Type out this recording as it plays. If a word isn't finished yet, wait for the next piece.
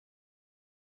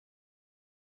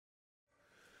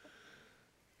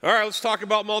All right, let's talk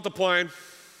about multiplying.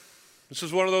 This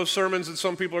is one of those sermons that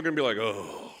some people are going to be like,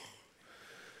 oh.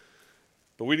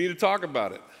 But we need to talk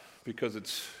about it because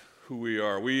it's who we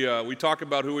are. We talk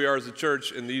about who we are as a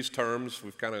church in these terms.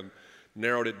 We've kind of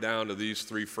narrowed it down to these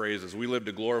three phrases. We live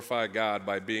to glorify God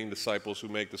by being disciples who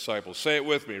make disciples. Say it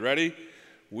with me. Ready?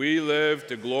 We live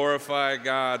to glorify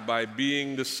God by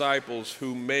being disciples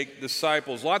who make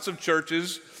disciples. Lots of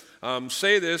churches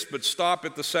say this, but stop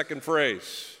at the second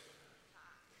phrase.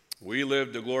 We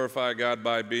live to glorify God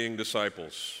by being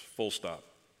disciples. Full stop.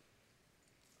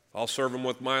 I'll serve Him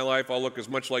with my life. I'll look as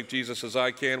much like Jesus as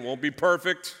I can. Won't be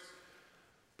perfect,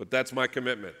 but that's my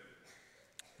commitment.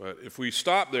 But if we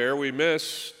stop there, we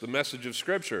miss the message of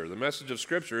Scripture. The message of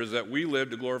Scripture is that we live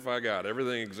to glorify God.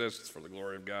 Everything exists for the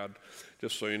glory of God.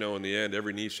 Just so you know, in the end,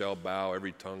 every knee shall bow,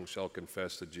 every tongue shall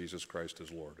confess that Jesus Christ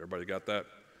is Lord. Everybody got that?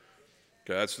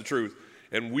 Okay, that's the truth.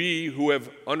 And we who have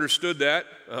understood that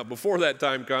before that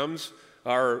time comes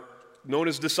are known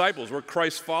as disciples. We're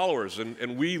Christ's followers,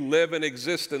 and we live and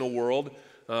exist in a world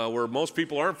where most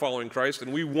people aren't following Christ,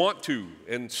 and we want to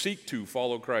and seek to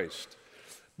follow Christ.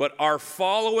 But our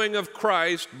following of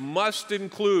Christ must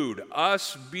include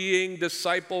us being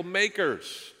disciple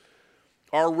makers.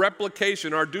 Our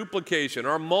replication, our duplication,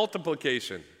 our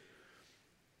multiplication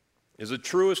is the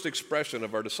truest expression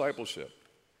of our discipleship.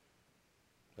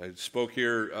 I spoke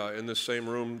here in this same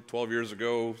room 12 years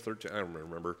ago, 13, I don't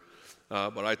remember,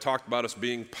 but I talked about us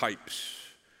being pipes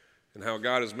and how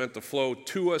God is meant to flow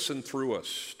to us and through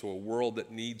us to a world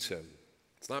that needs Him.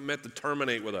 It's not meant to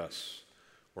terminate with us.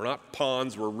 We're not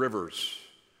ponds, we're rivers.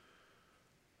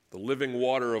 The living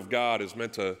water of God is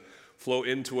meant to flow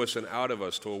into us and out of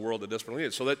us to a world that desperately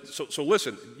needs it. So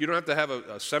listen, you don't have to have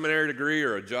a seminary degree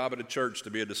or a job at a church to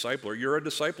be a discipler. You're a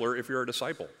discipler if you're a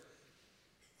disciple.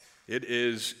 It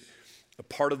is a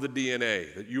part of the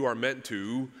DNA that you are meant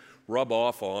to rub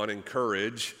off on,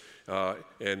 encourage,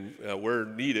 and where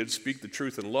needed, speak the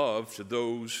truth in love to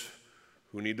those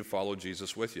who need to follow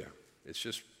Jesus with you. It's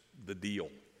just the deal.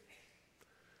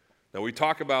 Now, we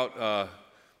talk about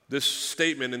this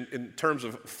statement in terms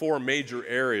of four major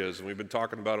areas, and we've been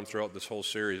talking about them throughout this whole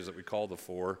series that we call the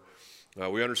four.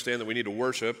 We understand that we need to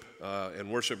worship and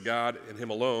worship God and Him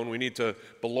alone. We need to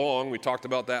belong. We talked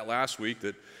about that last week,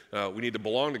 that we need to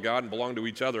belong to God and belong to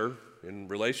each other in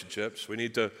relationships. We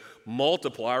need to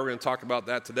multiply. We're going to talk about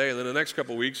that today. And then the next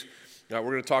couple of weeks, we're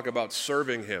going to talk about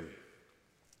serving Him.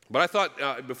 But I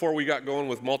thought before we got going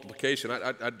with multiplication,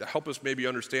 I'd help us maybe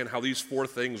understand how these four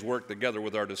things work together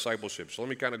with our discipleship. So let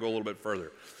me kind of go a little bit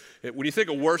further. When you think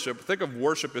of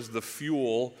worship as the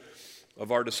fuel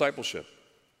of our discipleship.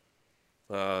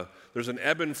 There's an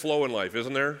ebb and flow in life,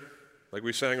 isn't there? Like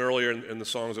we sang earlier in the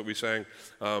songs that we sang,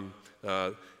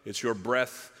 it's your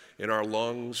breath in our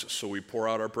lungs, so we pour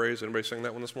out our praise. Anybody sing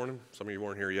that one this morning? Some of you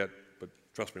weren't here yet, but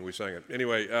trust me, we sang it.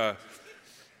 Anyway,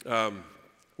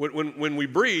 when we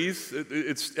breathe,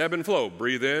 it's ebb and flow.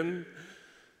 Breathe in,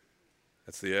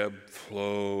 that's the ebb,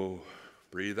 flow,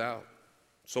 breathe out.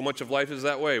 So much of life is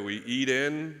that way. We eat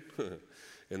in,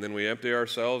 and then we empty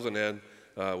ourselves, and then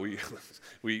we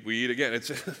eat again.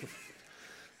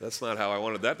 That's not how I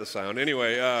wanted that to sound.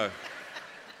 Anyway,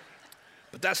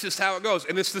 but that's just how it goes.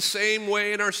 And it's the same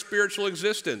way in our spiritual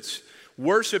existence.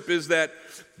 Worship is that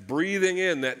breathing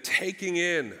in, that taking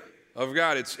in of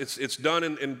God. It's done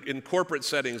in corporate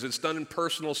settings. It's done in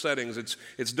personal settings.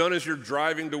 It's done as you're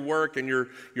driving to work and your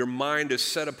mind is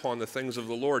set upon the things of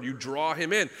the Lord. You draw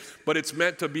Him in, but it's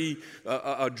meant to be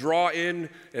a draw in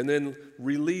and then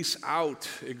release out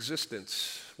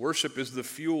existence. Worship is the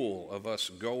fuel of us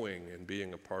going and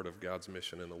being a part of God's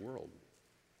mission in the world.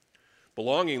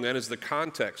 Belonging, then, is the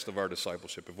context of our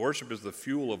discipleship. If worship is the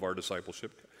fuel of our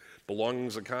discipleship, belonging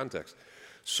is the context.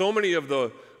 So many of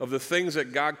the things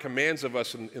that God commands of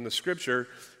us in the Scripture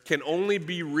can only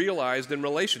be realized in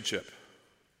relationship.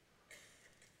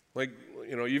 Like,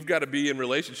 you've got to be in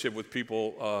relationship with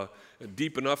people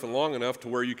deep enough and long enough to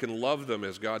where you can love them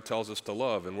as God tells us to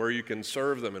love, and where you can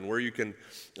serve them, and where you can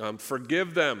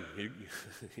forgive them.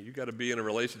 You got to be in a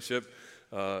relationship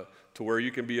to where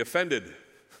you can be offended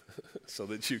so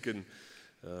that you can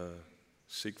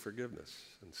seek forgiveness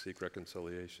and seek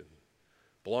reconciliation.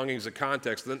 Belonging is a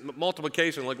context. Then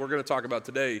multiplication, like we're going to talk about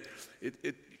today,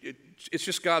 it's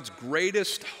just God's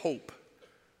greatest hope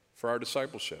for our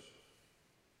discipleship.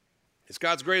 It's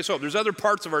God's greatest hope. There's other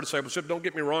parts of our discipleship, don't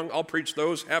get me wrong, I'll preach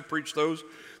those, have preached those.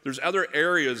 There's other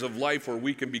areas of life where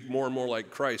we can be more and more like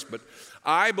Christ. But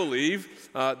I believe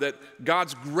that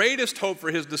God's greatest hope for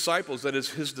His disciples, that is,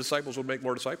 His disciples will make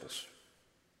more disciples.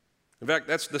 In fact,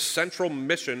 that's the central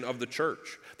mission of the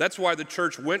church. That's why the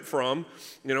church went from,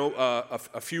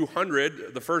 a few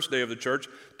hundred the first day of the church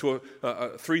to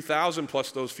 3,000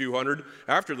 plus those few hundred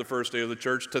after the first day of the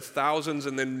church to thousands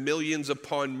and then millions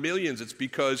upon millions. It's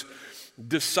because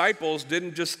disciples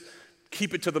didn't just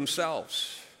keep it to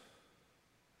themselves.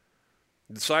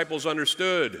 Disciples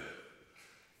understood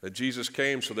that Jesus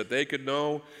came so that they could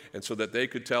know and so that they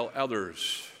could tell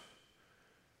others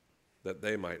that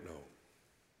they might know.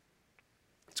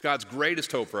 It's God's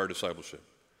greatest hope for our discipleship,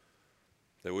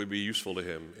 that we'd be useful to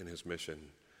him in his mission,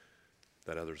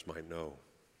 that others might know.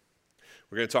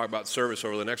 We're going to talk about service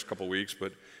over the next couple weeks,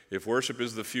 but if worship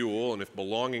is the fuel, and if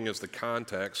belonging is the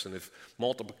context, and if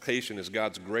multiplication is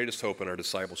God's greatest hope in our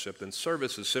discipleship, then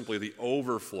service is simply the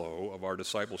overflow of our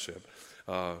discipleship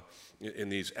in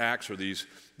these acts or these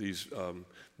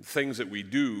things that we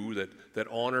do that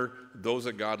honor those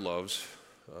that God loves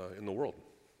in the world.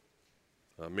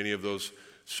 Many of those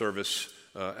service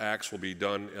acts will be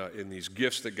done in these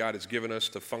gifts that God has given us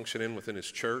to function in within his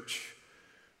church.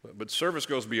 But service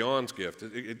goes beyond gift.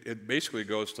 It basically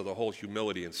goes to the whole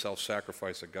humility and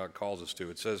self-sacrifice that God calls us to.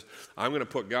 It says, I'm going to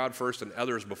put God first and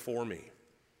others before me.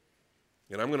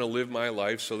 And I'm going to live my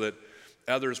life so that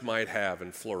others might have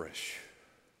and flourish.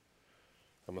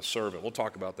 I'm a servant. We'll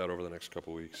talk about that over the next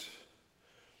couple weeks.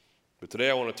 But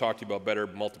today I want to talk to you about better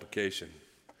multiplication.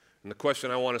 And the question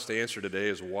I want us to answer today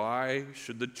is, why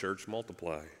should the church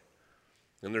multiply?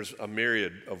 And there's a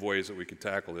myriad of ways that we could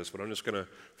tackle this, but I'm just going to,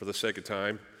 for the sake of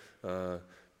time,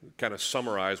 kind of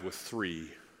summarize with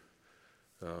three.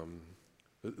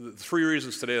 The three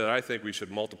reasons today that I think we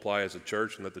should multiply as a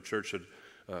church and that the church should,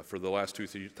 for the last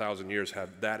 2,000 years,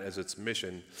 have that as its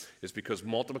mission is because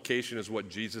multiplication is what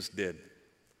Jesus did.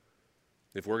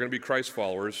 If we're going to be Christ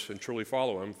followers and truly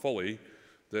follow him fully,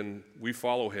 then we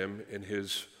follow him in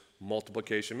his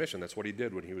multiplication mission. That's what he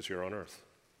did when he was here on earth.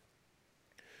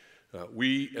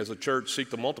 We as a church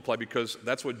seek to multiply because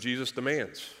that's what Jesus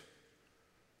demands.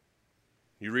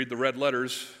 You read the red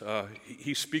letters,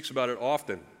 he speaks about it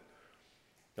often.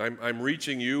 I'm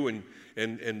reaching you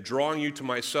and drawing you to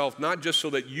myself, not just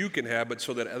so that you can have, but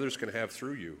so that others can have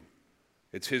through you.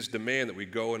 It's his demand that we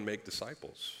go and make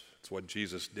disciples. It's what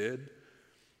Jesus did.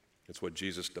 It's what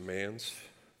Jesus demands.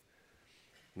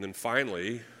 And then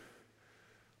finally,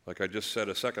 like I just said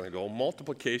a second ago,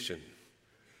 multiplication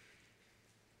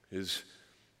is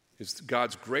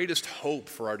God's greatest hope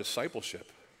for our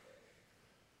discipleship.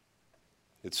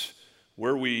 It's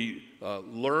where we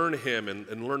learn him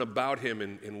and learn about him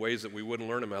in ways that we wouldn't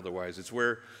learn him otherwise. It's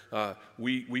where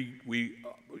we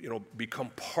become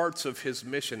parts of his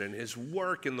mission and his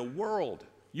work in the world.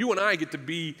 You and I get to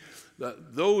be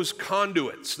those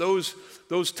conduits,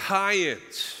 those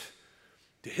tie-ins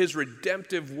to his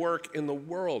redemptive work in the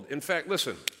world. In fact,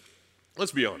 listen,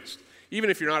 let's be honest. Even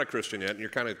if you're not a Christian yet and you're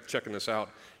kind of checking this out,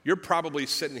 you're probably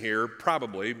sitting here, I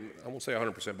won't say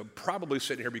 100%, but probably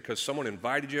sitting here because someone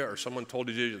invited you or someone told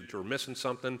you that you were missing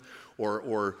something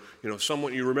or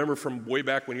someone you remember from way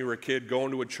back when you were a kid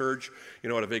going to a church,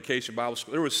 at a vacation Bible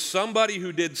school. There was somebody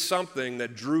who did something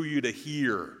that drew you to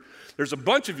here. There's a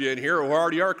bunch of you in here who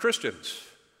already are Christians.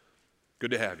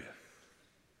 Good to have you.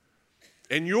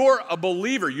 And you're a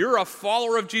believer, you're a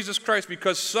follower of Jesus Christ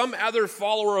because some other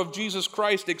follower of Jesus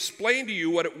Christ explained to you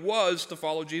what it was to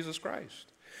follow Jesus Christ.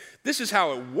 This is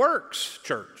how it works,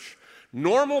 church.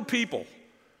 Normal people,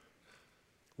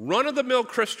 run-of-the-mill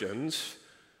Christians,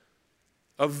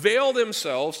 avail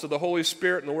themselves to the Holy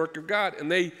Spirit and the work of God, and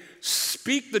they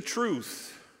speak the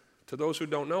truth to those who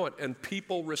don't know it, and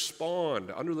people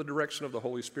respond under the direction of the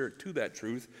Holy Spirit to that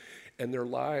truth, and their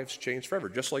lives change forever,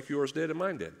 just like yours did and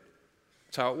mine did.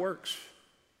 That's how it works.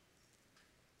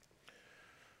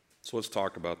 So let's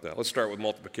talk about that. Let's start with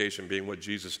multiplication being what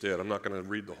Jesus did. I'm not going to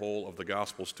read the whole of the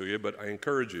Gospels to you, but I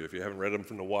encourage you, if you haven't read them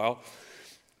in a while,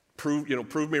 prove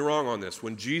me wrong on this.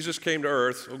 When Jesus came to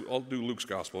earth, I'll do Luke's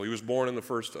Gospel. He was born in the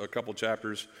first couple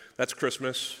chapters. That's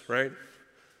Christmas, right?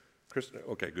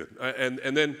 Okay, good.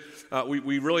 And then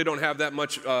we really don't have that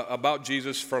much about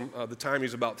Jesus from the time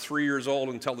he's about 3 years old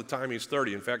until the time he's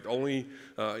 30. In fact, only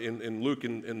in Luke,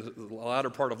 in the latter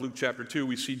part of Luke chapter 2,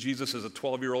 we see Jesus as a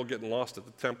 12-year-old getting lost at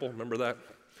the temple. Remember that?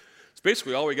 It's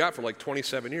basically all we got for like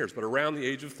 27 years. But around the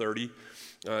age of 30,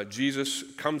 Jesus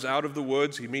comes out of the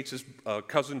woods. He meets his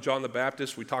cousin John the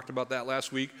Baptist. We talked about that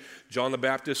last week. John the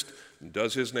Baptist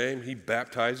does his name. He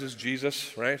baptizes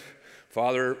Jesus, right?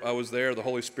 Father was there, the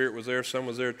Holy Spirit was there, Son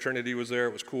was there, Trinity was there,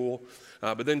 it was cool.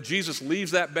 But then Jesus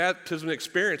leaves that baptism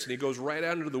experience and he goes right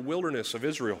out into the wilderness of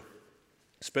Israel.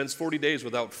 Spends 40 days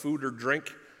without food or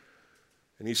drink,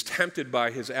 and he's tempted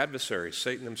by his adversary,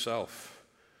 Satan himself.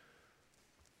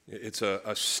 It's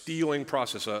a stealing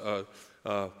process, a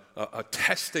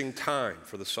testing time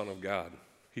for the Son of God.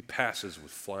 He passes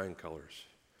with flying colors.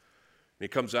 And he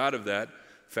comes out of that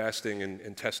fasting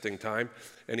and testing time,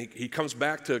 and he comes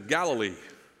back to Galilee.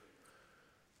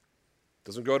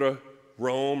 Doesn't go to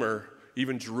Rome or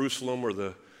even Jerusalem where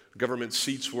the government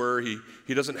seats were.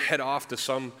 He doesn't head off to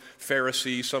some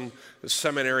Pharisee, some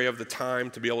seminary of the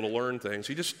time to be able to learn things.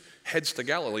 He just heads to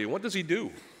Galilee. And what does he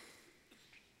do?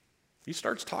 He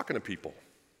starts talking to people.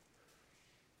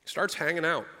 He starts hanging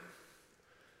out.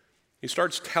 He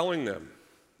starts telling them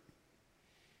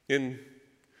in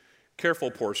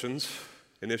careful portions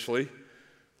initially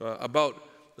about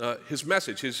his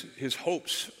message, his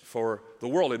hopes for the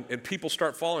world. And people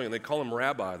start following him. They call him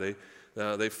rabbi.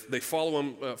 They follow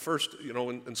him first,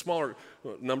 in smaller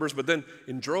numbers, but then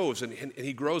in droves, and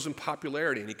he grows in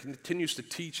popularity, and he continues to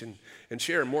teach and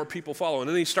share, and more people follow. And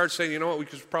then he starts saying, you know what, we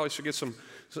probably should get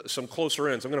some closer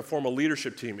ends. I'm going to form a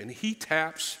leadership team. And he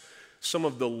taps some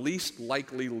of the least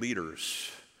likely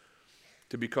leaders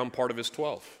to become part of his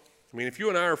 12. I mean, if you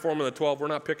and I are forming the 12, we're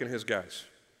not picking his guys.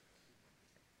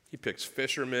 He picks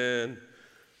fishermen.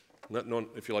 No,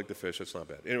 if you like the fish, that's not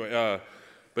bad. Anyway,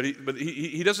 but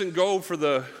he doesn't go for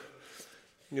the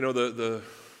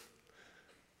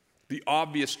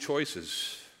obvious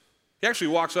choices. He actually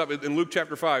walks up, in Luke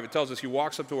chapter 5, it tells us he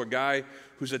walks up to a guy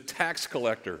who's a tax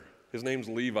collector. His name's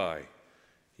Levi.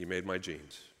 He made my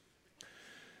jeans.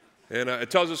 And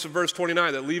it tells us in verse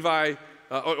 29 that Levi,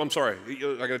 I'm sorry,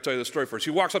 I got to tell you the story first.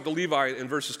 He walks up to Levi in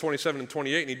verses 27 and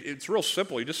 28, and it's real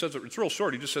simple. He just says, it's real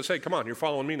short. He just says, hey, come on, you're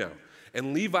following me now.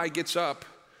 And Levi gets up,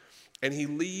 and he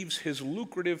leaves his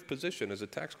lucrative position as a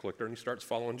tax collector, and he starts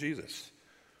following Jesus.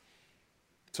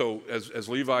 So as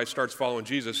Levi starts following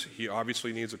Jesus, he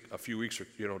obviously needs a few weeks, to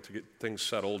get things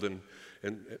settled. And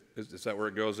is that where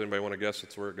it goes? Anybody want to guess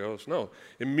that's where it goes? No.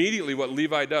 Immediately what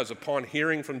Levi does, upon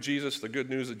hearing from Jesus the good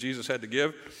news that Jesus had to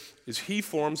give, is he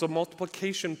forms a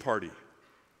multiplication party.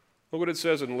 Look what it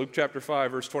says in Luke chapter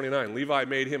 5, verse 29. Levi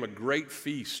made him a great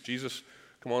feast. Jesus,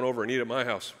 come on over and eat at my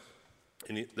house.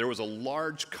 And there was a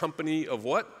large company of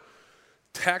what?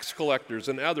 Tax collectors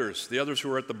and others, the others who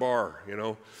were at the bar,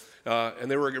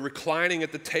 and they were reclining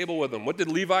at the table with them. What did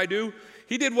Levi do?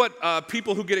 He did what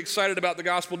people who get excited about the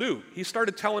gospel do. He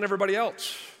started telling everybody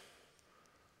else.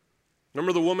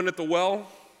 Remember the woman at the well?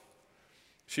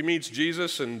 She meets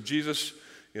Jesus, and Jesus,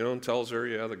 tells her,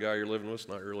 yeah, the guy you're living with is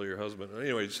not really your husband.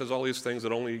 Anyway, he says all these things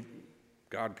that only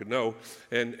God could know.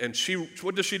 And she,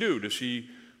 what does she do? Does she,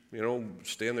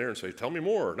 stand there and say, tell me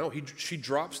more? No, she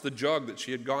drops the jug that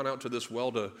she had gone out to this well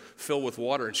to fill with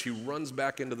water, and she runs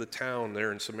back into the town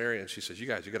there in Samaria, and she says, you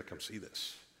guys, you got to come see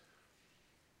this.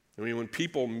 I mean, when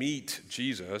people meet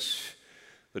Jesus,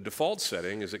 the default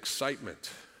setting is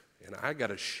excitement, and I got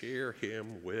to share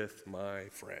him with my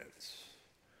friends.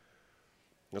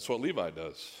 That's what Levi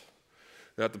does.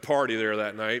 At the party there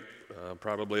that night,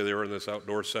 probably they were in this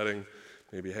outdoor setting,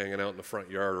 maybe hanging out in the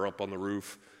front yard or up on the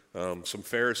roof. Some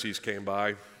Pharisees came by,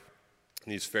 and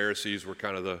these Pharisees were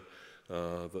kind of the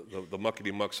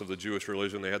muckety-mucks of the Jewish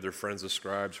religion. They had their friends, the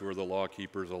scribes, who were the law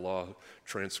keepers, the law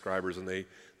transcribers, and they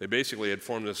basically had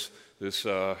formed this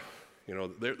they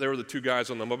were the two guys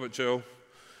on the Muppet Show,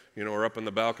 or up in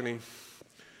the balcony.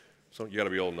 So you got to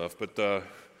be old enough, but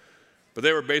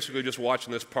they were basically just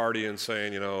watching this party and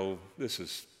saying, this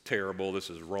is terrible, this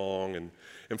is wrong, and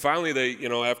finally they,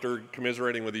 after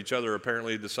commiserating with each other,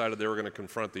 apparently decided they were going to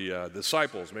confront the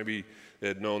disciples. Maybe they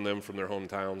had known them from their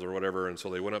hometowns or whatever, and so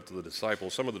they went up to the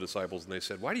disciples, some of the disciples, and they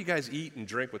said, why do you guys eat and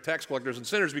drink with tax collectors and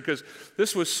sinners? Because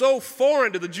this was so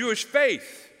foreign to the Jewish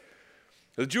faith.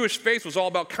 The Jewish faith was all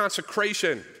about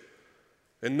consecration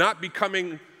and not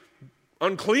becoming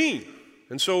unclean.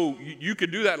 And so you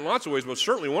could do that in lots of ways, but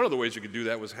certainly one of the ways you could do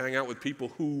that was hang out with people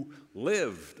who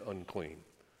lived unclean.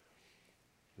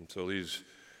 And so these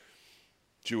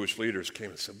Jewish leaders came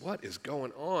and said, what is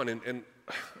going on? And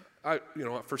I,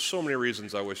 for so many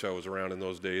reasons, I wish I was around in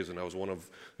those days, and I was one of,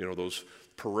 those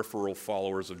peripheral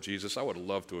followers of Jesus. I would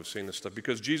love to have seen this stuff,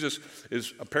 because Jesus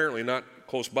is apparently not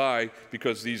close by,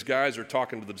 because these guys are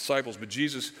talking to the disciples, but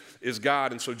Jesus is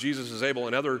God, and so Jesus is able,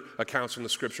 in other accounts in the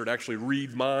scripture, to actually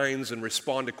read minds and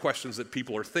respond to questions that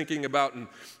people are thinking about. And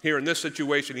here in this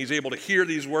situation, he's able to hear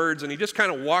these words, and he just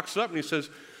kind of walks up and he says,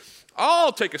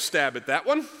 I'll take a stab at that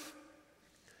one.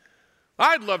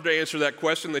 I'd love to answer that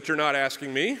question that you're not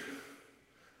asking me.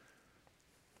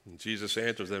 And Jesus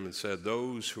answers them and said,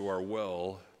 those who are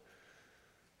well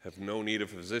have no need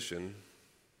of a physician,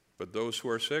 but those who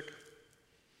are sick,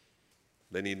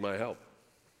 they need my help.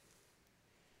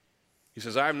 He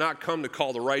says, I have not come to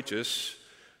call the righteous,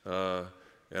 and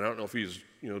I don't know if he's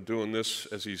doing this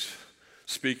as he's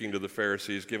speaking to the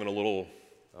Pharisees, giving a little,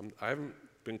 I haven't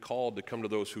been called to come to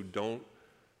those who don't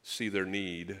see their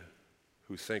need,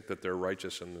 who think that they're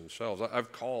righteous in themselves.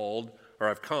 I've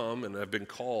come and I've been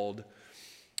called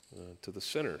to the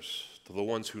sinners, to the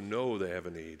ones who know they have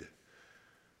a need.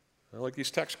 Like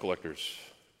these tax collectors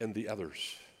and the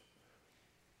others.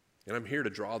 And I'm here to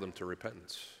draw them to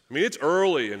repentance. I mean, it's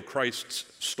early in Christ's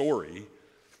story,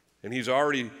 and he's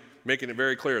already making it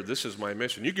very clear, this is my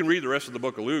mission. You can read the rest of the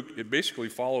book of Luke. It basically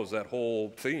follows that whole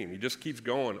theme. He just keeps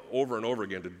going over and over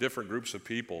again to different groups of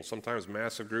people, sometimes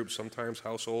massive groups, sometimes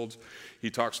households. He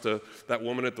talks to that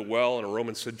woman at the well and a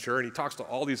Roman centurion. He talks to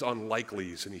all these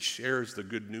unlikelies, and he shares the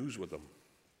good news with them.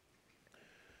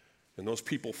 And those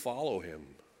people follow him.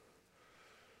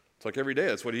 It's like every day,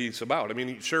 that's what he's about. I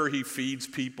mean, sure, he feeds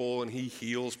people and he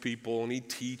heals people and he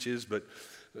teaches, but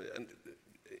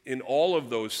in all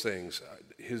of those things,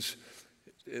 his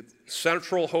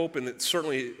central hope, and it's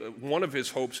certainly one of his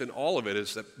hopes in all of it,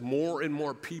 is that more and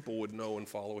more people would know and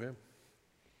follow him.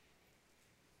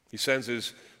 He sends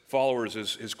his followers,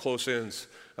 his close-ins,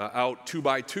 out 2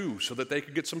 by 2 so that they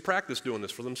could get some practice doing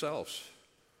this for themselves.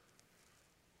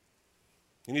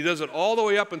 And he does it all the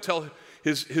way up until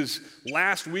his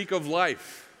last week of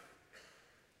life.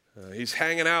 He's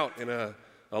hanging out in a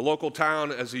local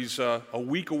town as he's a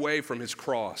week away from his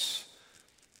cross.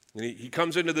 And he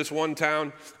comes into this one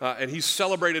town, and he's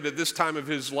celebrated at this time of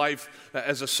his life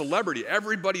as a celebrity.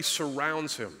 Everybody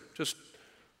surrounds him, just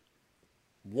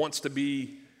wants to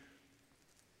be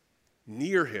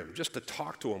near him, just to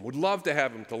talk to him, would love to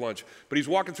have him to lunch. But he's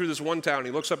walking through this one town,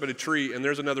 he looks up at a tree, and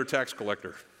there's another tax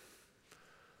collector.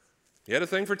 He had a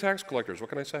thing for tax collectors, what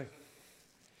can I say?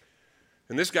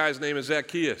 And this guy's name is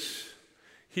Zacchaeus.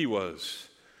 He was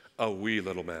a wee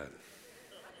little man.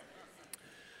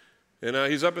 And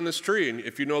he's up in this tree, and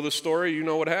if you know the story, you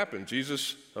know what happened.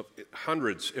 Jesus,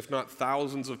 hundreds, if not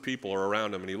thousands of people are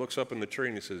around him, and he looks up in the tree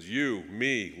and he says, you,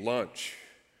 me, lunch.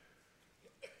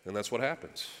 And that's what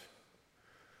happens.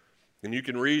 And you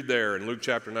can read there in Luke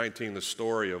chapter 19 the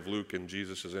story of Luke and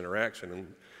Jesus' interaction.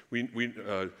 And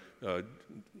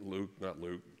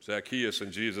Zacchaeus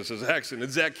and Jesus' action.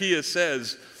 And Zacchaeus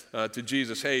says to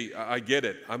Jesus, hey, I get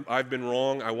it. I've been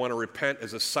wrong. I want to repent.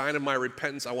 As a sign of my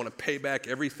repentance, I want to pay back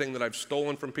everything that I've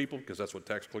stolen from people, because that's what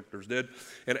tax collectors did.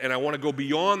 And I want to go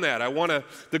beyond that.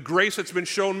 The grace that's been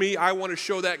shown me, I want to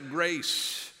show that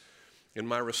grace in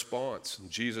my response. And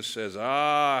Jesus says,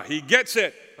 he gets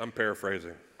it. I'm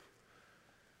paraphrasing.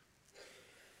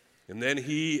 And then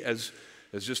he, as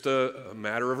just a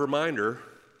matter of reminder,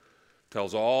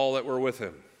 tells all that were with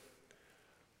him.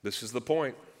 This is the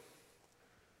point.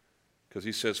 Because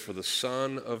he says, for the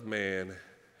Son of Man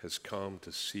has come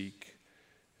to seek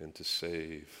and to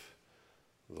save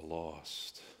the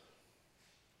lost.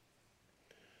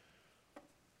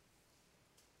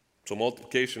 So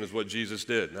multiplication is what Jesus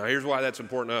did. Now here's why that's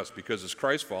important to us. Because as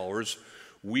Christ followers,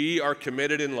 we are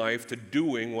committed in life to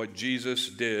doing what Jesus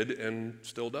did and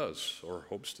still does, or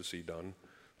hopes to see done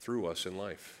through us in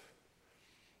life.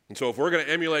 And so if we're going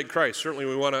to emulate Christ, certainly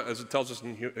we want to, as it tells us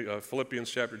in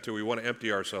Philippians chapter 2, we want to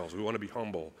empty ourselves. We want to be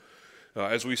humble.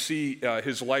 As we see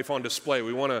his life on display,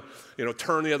 we want to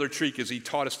turn the other cheek as he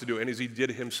taught us to do and as he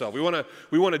did himself. We want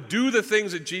to do the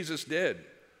things that Jesus did.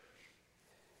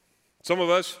 Some of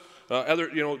us,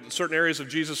 certain areas of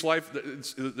Jesus' life,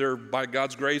 they're, by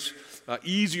God's grace,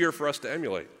 easier for us to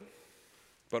emulate.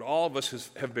 But all of us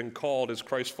have been called as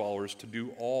Christ followers to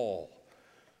do all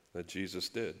that Jesus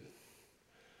did.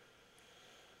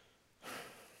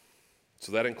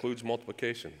 So that includes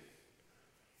multiplication.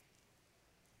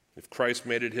 If Christ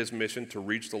made it his mission to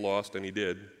reach the lost, and he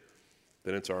did,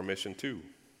 then it's our mission too.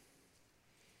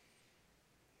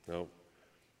 Now,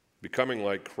 becoming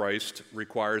like Christ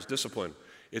requires discipline.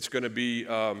 It's going to be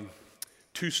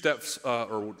 2 steps,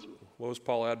 or what was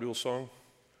Paul Abdul's song?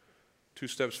 2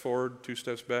 steps forward, 2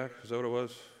 steps back. Is that what it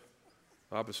was?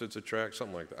 Opposites attract,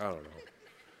 something like that. I don't know.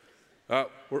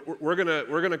 We're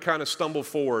gonna kind of stumble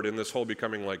forward in this whole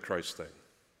becoming like Christ thing,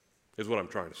 is what I'm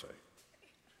trying to say.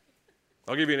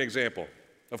 I'll give you an example.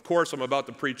 Of course, I'm about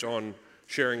to preach on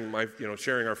sharing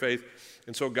our faith,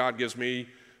 and so God gives me,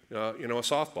 a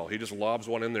softball. He just lobs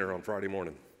one in there on Friday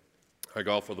morning. I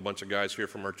golf with a bunch of guys here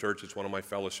from our church. It's one of my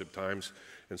fellowship times.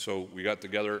 And so we got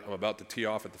together. I'm about to tee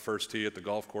off at the first tee at the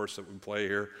golf course that we play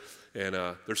here. And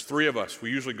there's 3 of us. We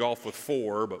usually golf with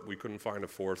 4, but we couldn't find a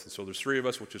 4th. And so there's 3 of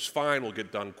us, which is fine. We'll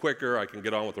get done quicker. I can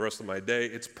get on with the rest of my day.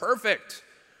 It's perfect.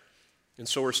 And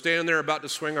so we're standing there about to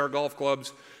swing our golf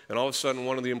clubs, and all of a sudden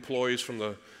one of the employees from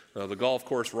the golf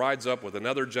course rides up with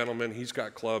another gentleman. He's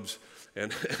got clubs,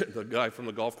 and the guy from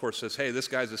the golf course says, hey, this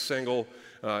guy's a single.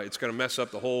 It's going to mess up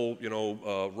the whole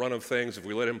run of things if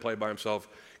we let him play by himself.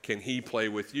 Can he play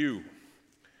with you?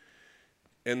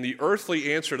 And the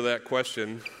earthly answer to that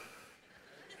question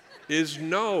is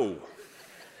no.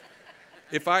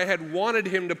 If I had wanted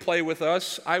him to play with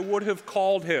us, I would have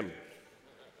called him.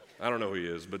 I don't know who he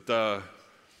is, but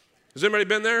has anybody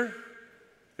been there?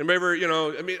 Anybody ever,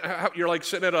 you're like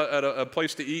sitting at a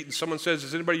place to eat and someone says,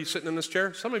 is anybody sitting in this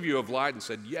chair? Some of you have lied and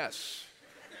said yes.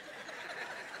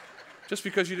 Just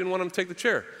because you didn't want them to take the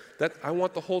chair. I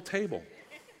want the whole table.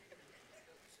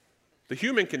 The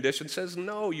human condition says,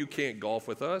 no, you can't golf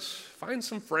with us. Find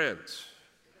some friends.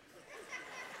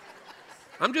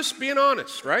 I'm just being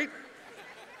honest, right?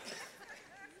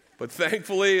 But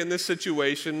thankfully, in this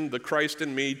situation, the Christ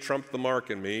in me trumped the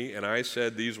Mark in me, and I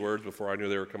said these words before I knew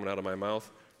they were coming out of my mouth.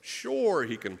 Sure,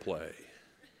 he can play.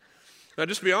 Now,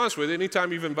 just to be honest with you,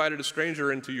 anytime you've invited a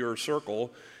stranger into your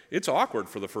circle, it's awkward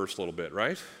for the first little bit,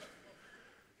 right?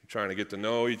 You're trying to get to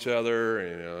know each other,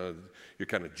 and you're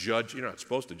kind of judging. You're not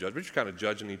supposed to judge, but you're kind of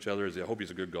judging each other. I hope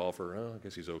he's a good golfer. Oh, I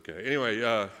guess he's okay.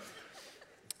 Anyway,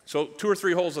 so 2 or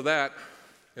 3 holes of that.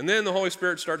 And then the Holy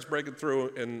Spirit starts breaking through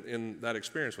in that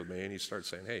experience with me, and he starts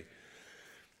saying, hey,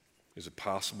 is it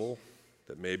possible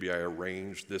that maybe I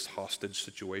arranged this hostage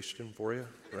situation for you,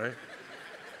 right?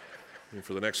 I mean,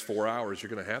 for the next 4 hours, you're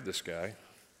going to have this guy.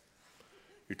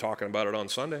 You're talking about it on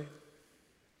Sunday.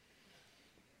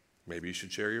 Maybe you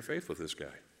should share your faith with this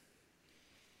guy.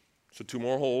 So 2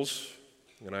 more holes,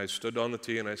 and I stood on the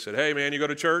tee, and I said, hey, man, you go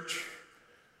to church?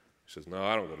 He says, no,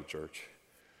 I don't go to church.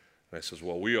 And I says,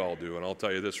 well, we all do, and I'll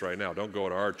tell you this right now, don't go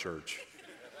to our church.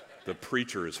 The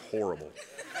preacher is horrible.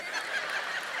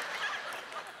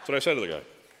 That's what I said to the guy.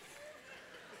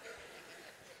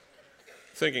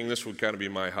 Thinking this would kind of be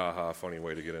my ha-ha funny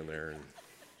way to get in there. And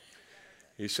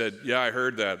he said, yeah, I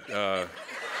heard that.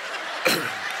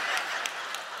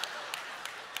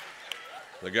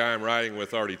 The guy I'm riding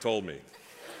with already told me.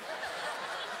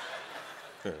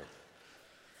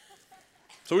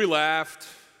 So we laughed,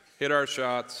 hit our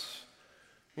shots,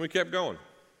 and we kept going.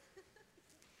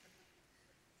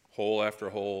 Hole after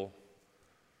hole,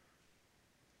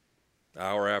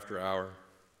 hour after hour,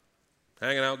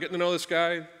 hanging out, getting to know this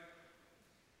guy,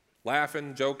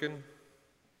 laughing, joking.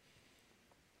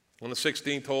 On the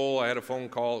 16th hole, I had a phone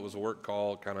call. It was a work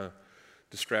call. It kind of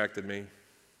distracted me.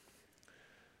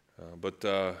 But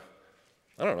I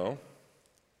don't know,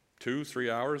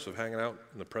 2-3 hours of hanging out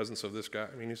in the presence of this guy.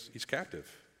 I mean, he's captive.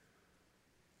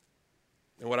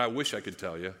 And what I wish I could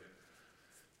tell you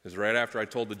is right after I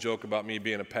told the joke about me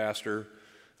being a pastor,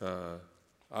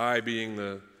 I being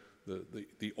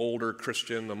the older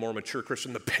Christian, the more mature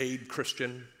Christian, the paid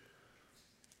Christian,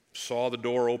 saw the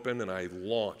door open and I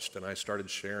launched and I started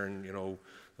sharing,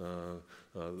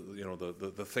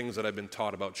 the things that I've been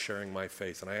taught about sharing my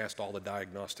faith. And I asked all the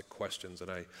diagnostic questions,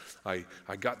 and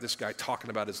I got this guy talking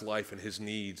about his life and his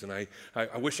needs. And I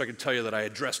wish I could tell you that I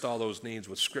addressed all those needs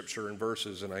with scripture and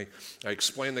verses. And I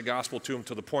explained the gospel to him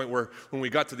to the point where when we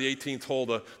got to the 18th hole,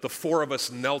 the 4 of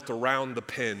us knelt around the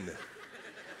pin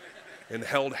and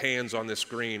held hands on this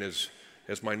green as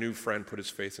my new friend put his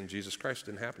faith in Jesus Christ.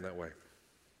 It didn't happen that way.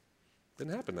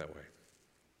 Didn't happen that way.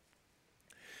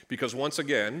 Because once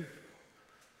again,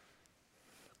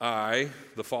 I,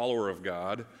 the follower of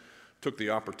God, took the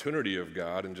opportunity of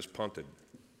God and just punted.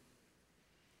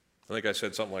 I think I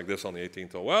said something like this on the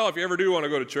 18th hole. Well, if you ever do want to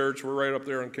go to church, we're right up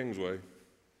there on Kingsway.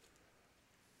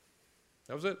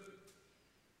 That was it.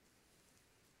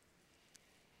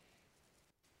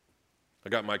 I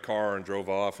got in my car and drove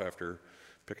off after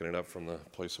picking it up from the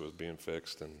place it was being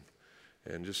fixed,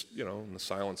 and just, in the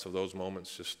silence of those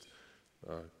moments, just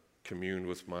communed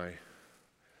with my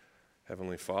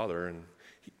Heavenly Father. And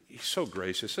he's so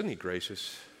gracious. Isn't he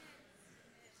gracious?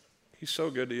 He's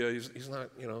so good to you. He's not,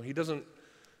 he doesn't,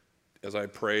 as I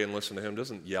pray and listen to him,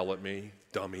 doesn't yell at me,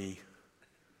 dummy.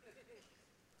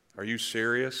 Are you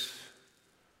serious?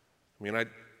 I mean,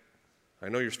 I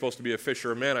know you're supposed to be a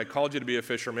fisherman. I called you to be a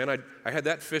fisherman. I had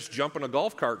that fish jump in a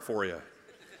golf cart for you.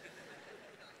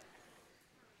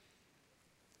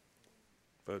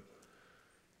 But,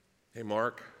 hey,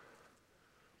 Mark,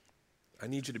 I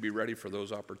need you to be ready for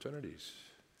those opportunities.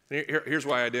 Here's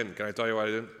why I didn't. Can I tell you why I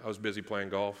didn't? I was busy playing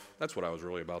golf. That's what I was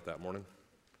really about that morning.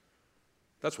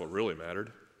 That's what really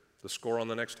mattered, the score on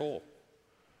the next hole.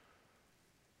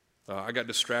 I got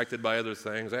distracted by other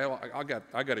things. I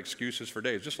got excuses for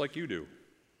days, just like you do.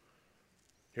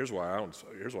 Here's why.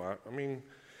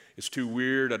 It's too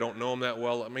weird. I don't know them that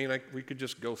well. I mean, we could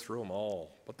just go through them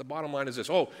all. But the bottom line is this.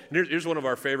 Oh, and here's one of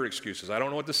our favorite excuses. I don't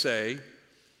know what to say.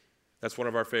 That's one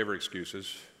of our favorite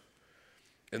excuses.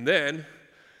 And then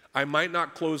I might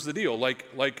not close the deal. Like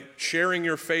sharing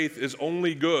your faith is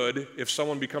only good if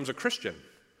someone becomes a Christian.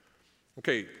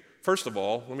 Okay, first of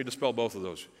all, let me dispel both of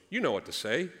those. You know what to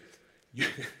say.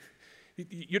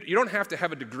 You don't have to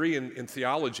have a degree in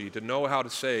theology to know how to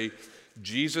say,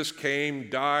 Jesus came,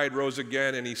 died, rose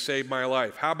again, and he saved my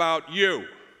life. How about you?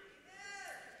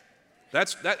 I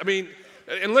mean,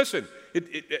 and listen,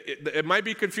 it might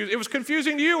be confusing. It was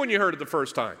confusing to you when you heard it the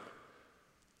first time.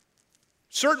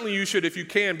 Certainly you should, if you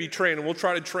can, be trained, and we'll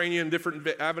try to train you in different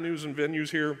avenues and venues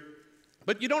here.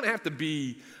 But you don't have to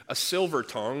be a silver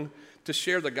tongue to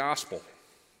share the gospel.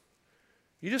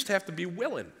 You just have to be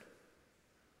willing.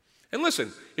 And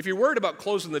listen, if you're worried about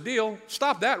closing the deal,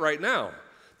 stop that right now.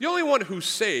 The only one who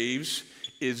saves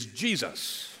is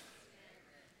Jesus.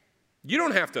 You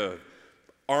don't have to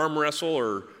arm wrestle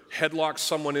or headlock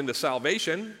someone into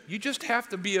salvation. You just have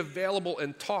to be available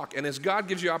and talk. And as God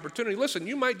gives you opportunity, listen,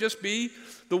 you might just be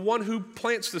the one who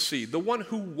plants the seed, the one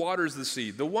who waters the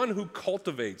seed, the one who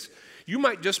cultivates. You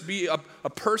might just be a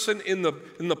person in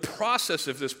the process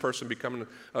of this person becoming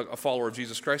a follower of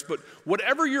Jesus Christ. But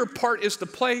whatever your part is to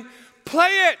play, play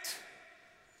it.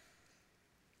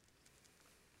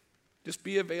 Just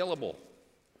be available.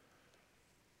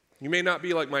 You may not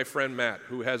be like my friend Matt,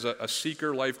 who has a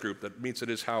seeker life group that meets at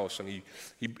his house, and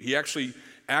he actually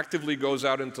actively goes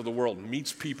out into the world and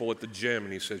meets people at the gym,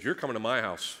 and he says, you're coming to my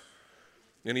house.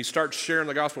 And he starts sharing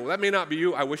the gospel. Well, that may not be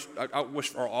you. I wish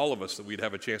for all of us that we'd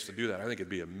have a chance to do that. I think it'd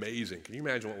be amazing. Can you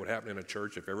imagine what would happen in a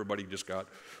church if everybody just got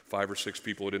 5 or 6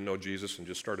 people who didn't know Jesus and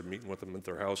just started meeting with them at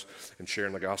their house and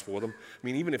sharing the gospel with them? I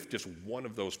mean, even if just one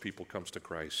of those people comes to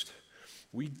Christ,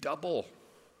 we double.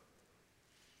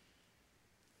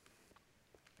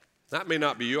 That may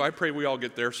not be you. I pray we all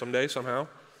get there someday, somehow.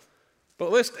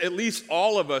 But let's at least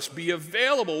all of us be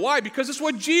available. Why? Because it's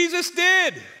what Jesus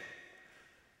did.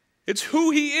 It's who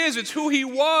he is. It's who he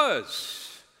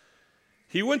was.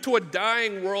 He went to a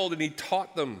dying world and he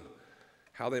taught them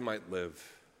how they might live.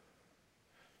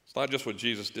 It's not just what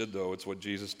Jesus did, though. It's what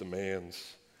Jesus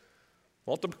demands.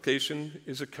 Multiplication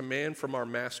is a command from our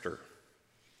master.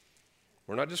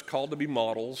 We're not just called to be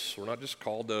models. We're not just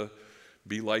called to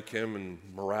be like him in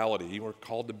morality. We're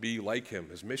called to be like him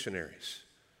as missionaries.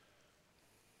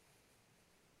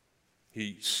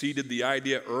 He seeded the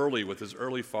idea early with his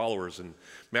early followers. In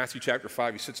Matthew chapter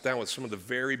 5, he sits down with some of the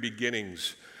very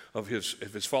beginnings of his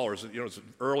followers. You know, it's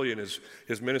early in his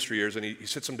ministry years, and he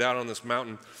sits them down on this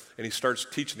mountain, and he starts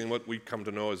teaching them what we come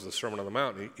to know as the Sermon on the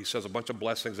Mount. He says a bunch of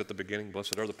blessings at the beginning.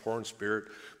 Blessed are the poor in spirit.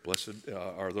 Blessed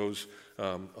are those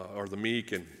are the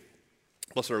meek, and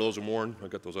blessed are those who mourn. I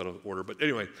got those out of order. But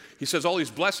anyway, he says all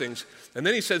these blessings, and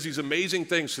then he says these amazing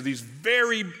things to these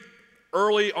very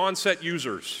early onset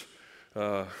users.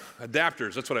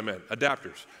 Adapters, that's what I meant,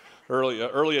 adapters,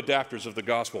 early adapters of the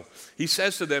gospel. He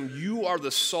says to them, you are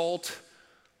the salt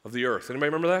of the earth. Anybody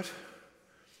remember that?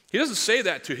 He doesn't say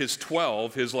that to his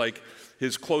 12,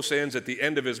 his close ends at the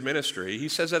end of his ministry. He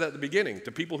says that at the beginning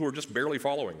to people who are just barely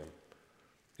following him.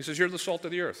 He says, you're the salt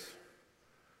of the earth.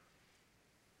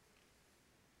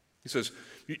 He says,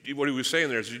 what he was saying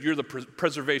there is you're the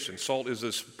preservation. Salt is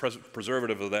this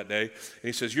preservative of that day. And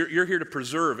he says, you're here to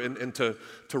preserve and to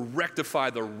rectify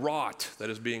the rot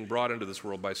that is being brought into this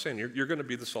world by sin. You're going to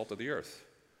be the salt of the earth.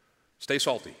 Stay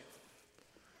salty.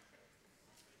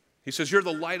 He says, you're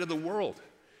the light of the world.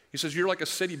 He says, you're like a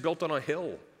city built on a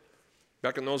hill.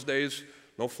 Back in those days,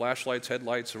 no flashlights,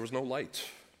 headlights, there was no light.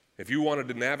 If you wanted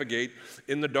to navigate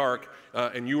in the dark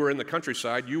and you were in the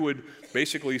countryside, you would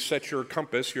basically set your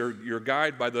compass, your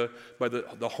guide by the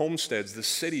homesteads, the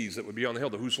cities that would be on the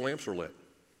hill, whose lamps were lit.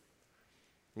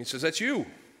 And he says, that's you,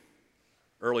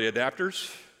 early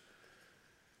adapters.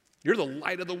 You're the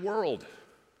light of the world.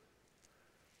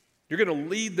 You're going to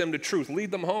lead them to truth, lead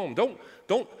them home.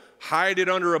 Don't hide it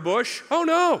under a bush. Oh,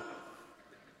 no.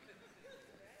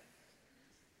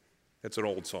 That's an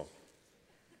old song.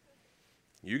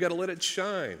 You got to let it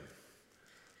shine.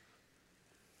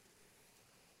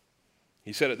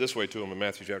 He said it this way to him in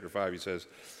Matthew chapter 5. He says,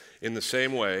 in the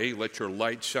same way, let your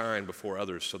light shine before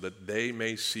others so that they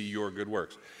may see your good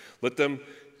works. Let them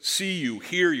see you,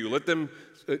 hear you. Let them,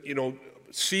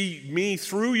 see me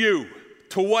through you.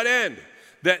 To what end?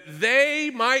 That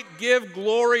they might give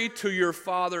glory to your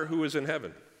Father who is in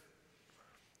heaven.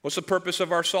 What's the purpose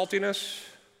of our saltiness?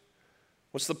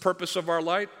 What's the purpose of our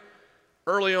light?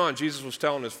 Early on, Jesus was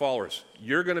telling his followers,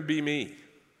 you're going to be me.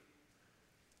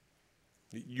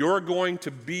 You're going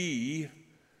to be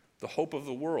the hope of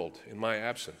the world in my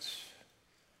absence.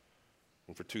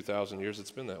 And for 2,000 years,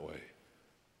 it's been that way.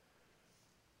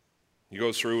 He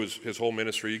goes through his whole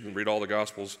ministry. You can read all the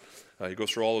Gospels. He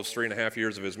goes through all those 3.5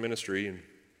 years of his ministry, and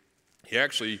he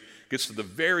actually gets to the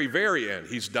very, very end.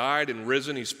 He's died and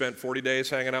risen. He spent 40 days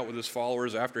hanging out with his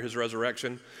followers after his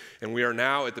resurrection, and we are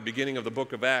now at the beginning of the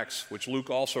book of Acts, which Luke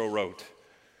also wrote.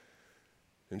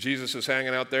 And Jesus is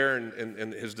hanging out there,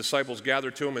 and his disciples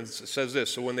gather to him, and it says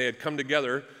this: so when they had come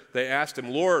together, they asked him,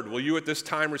 Lord, will you at this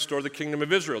time restore the kingdom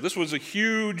of Israel? This was a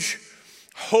huge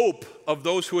hope of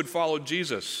those who had followed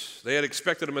Jesus. They had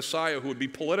expected a Messiah who would be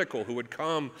political, who would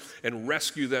come and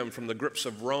rescue them from the grips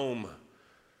of Rome.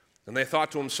 And they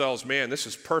thought to themselves, man, this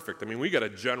is perfect. I mean, we got a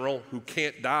general who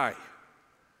can't die.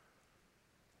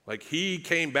 Like, he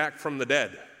came back from the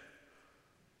dead.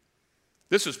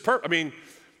 This is perfect. I mean,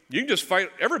 you can just fight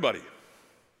everybody,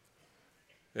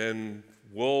 and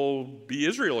we'll be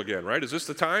Israel again, right? Is this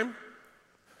the time?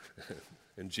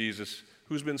 And Jesus,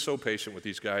 who's been so patient with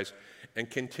these guys and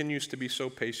continues to be so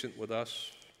patient with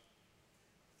us,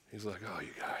 he's like, oh,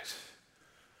 you guys.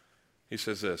 He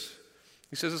says this.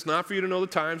 He says, it's not for you to know the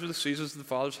times or the seasons the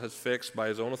Father has fixed by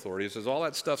his own authority. He says, all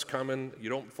that stuff's coming. You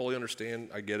don't fully understand.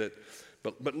 I get it.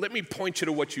 But let me point you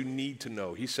to what you need to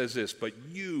know. He says this, but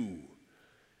you'll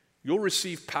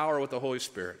receive power with the Holy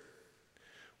Spirit.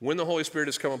 When the Holy Spirit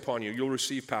has come upon you, you'll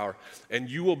receive power, and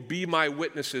you will be my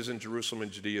witnesses in Jerusalem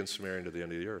and Judea and Samaria and to the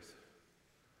end of the earth.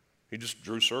 He just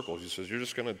drew circles. He says, you're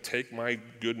just going to take my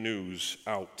good news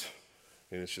out,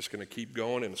 and it's just going to keep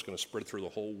going, and it's going to spread through the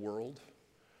whole world.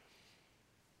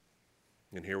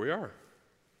 And here we are.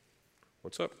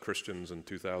 What's up, Christians in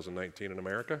 2019 in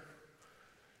America?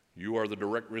 You are the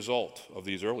direct result of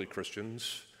these early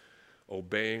Christians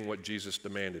obeying what Jesus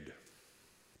demanded.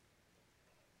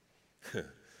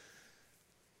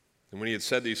 And when he had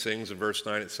said these things, in verse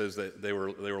 9, it says that they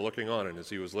were looking on, and as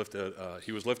he was lifted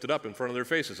up in front of their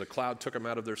faces, a cloud took him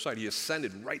out of their sight. He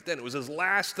ascended right then. It was his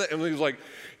last thing. And he was like,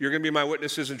 you're going to be my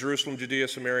witnesses in Jerusalem, Judea,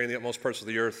 Samaria, and the utmost parts of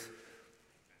the earth.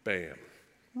 Bam.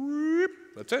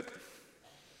 That's it.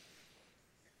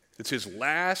 It's his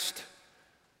last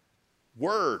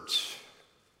words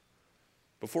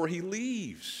before he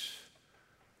leaves.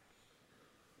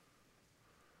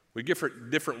 We give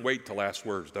different weight to last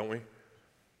words, don't we?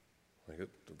 Like,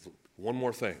 one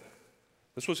more thing.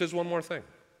 This was his one more thing.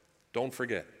 Don't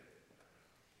forget.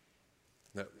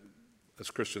 Now,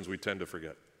 as Christians, we tend to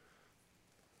forget.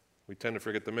 We tend to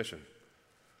forget the mission.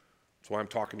 That's why I'm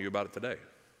talking to you about it today.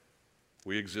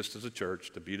 We exist as a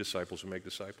church to be disciples who make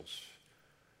disciples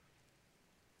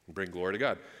and bring glory to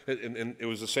God. And it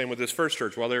was the same with this first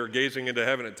church. While they were gazing into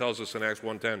heaven, it tells us in Acts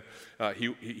 1:10,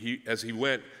 as he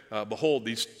went, behold,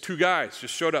 these two guys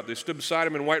just showed up. They stood beside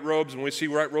him in white robes, and when we see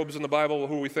white robes in the Bible,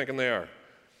 who are we thinking they are?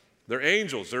 They're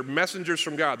angels. They're messengers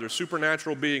from God. They're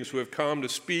supernatural beings who have come to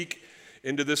speak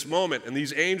into this moment. And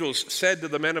these angels said to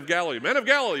the men of Galilee,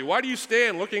 why do you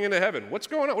stand looking into heaven? What's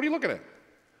going on? What are you looking at?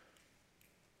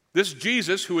 This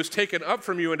Jesus who is taken up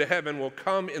from you into heaven will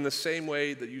come in the same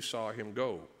way that you saw him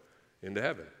go into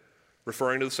heaven.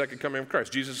 Referring to the second coming of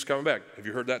Christ. Jesus is coming back. Have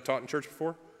you heard that taught in church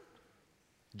before?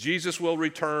 Jesus will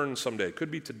return someday. Could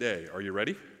be today. Are you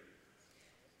ready?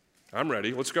 I'm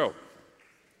ready. Let's go.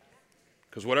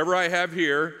 Because whatever I have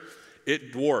here,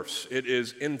 it dwarfs. It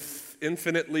is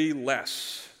infinitely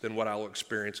less than what I'll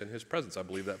experience in his presence. I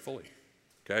believe that fully.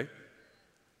 Okay?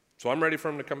 So I'm ready for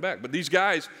him to come back. But these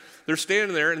guys, they're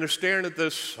standing there, and they're staring at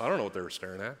this. I don't know what they were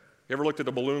staring at. You ever looked at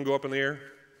a balloon go up in the air?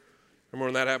 Remember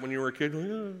when that happened when you were a kid? Like,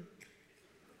 oh.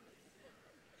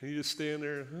 And you just stand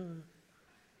there. Oh.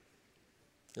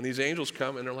 And these angels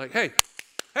come, and they're like, hey,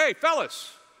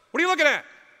 fellas, what are you looking at?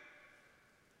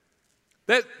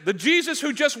 That the Jesus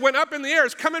who just went up in the air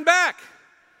is coming back.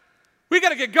 We got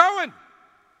to get going.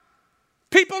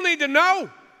 People need to know.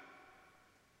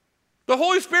 The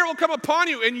Holy Spirit will come upon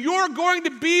you, and you're going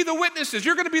to be the witnesses.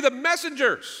 You're going to be the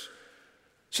messengers,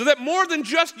 so that more than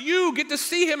just you get to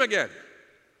see him again.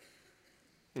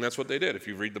 And that's what they did. If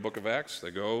you read the book of Acts,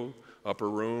 they go, upper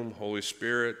room, Holy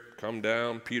Spirit, come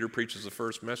down. Peter preaches the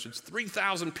first message.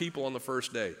 3,000 people on the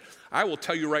first day. I will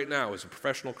tell you right now, as a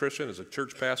professional Christian, as a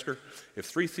church pastor, if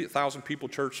 3,000 people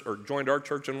joined our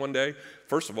church in one day,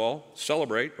 first of all,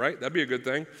 celebrate, right? That'd be a good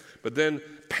thing. But then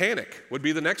panic would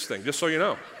be the next thing, just so you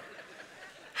know.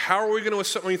 How are we going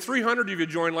to, 300 of you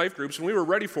joined life groups, and we were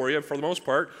ready for you for the most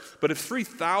part, but if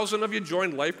 3,000 of you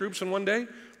joined life groups in one day,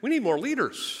 we need more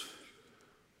leaders.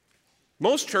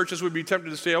 Most churches would be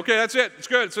tempted to say, okay, that's it, it's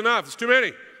good, it's enough, it's too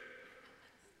many.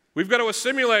 We've got to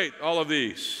assimilate all of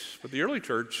these. But the early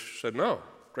church said, no,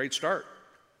 great start.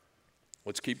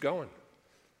 Let's keep going.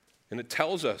 And it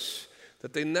tells us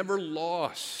that they never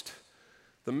lost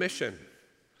the mission.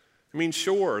 I mean,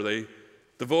 sure, they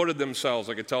devoted themselves,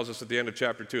 like it tells us at the end of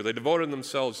chapter 2, they devoted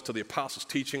themselves to the apostles'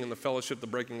 teaching and the fellowship, the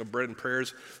breaking of bread and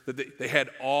prayers, that they had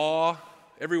awe.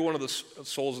 Every one of the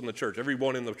souls in the church,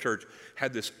 everyone in the church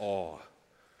had this awe,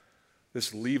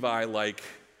 this Levi-like,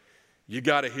 you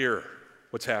got to hear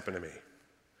what's happened to me.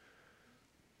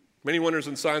 Many wonders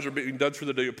and signs were being done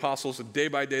through the apostles, and day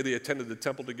by day they attended the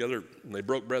temple together, and they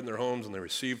broke bread in their homes, and they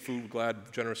received food with glad,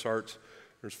 generous hearts.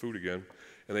 There's food again.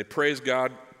 And they praised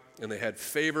God, and they had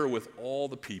favor with all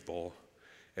the people.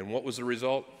 And what was the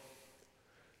result?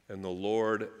 And the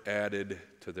Lord added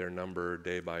to their number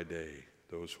day by day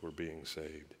those who were being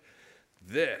saved.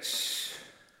 This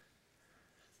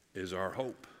is our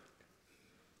hope.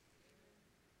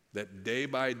 That day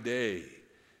by day,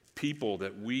 people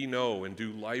that we know and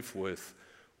do life with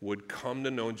would come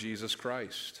to know Jesus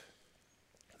Christ.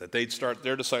 That they'd start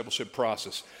their discipleship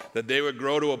process. That they would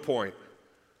grow to a point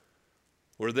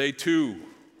where they too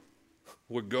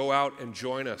would go out and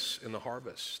join us in the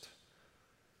harvest.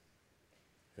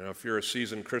 You know, if you're a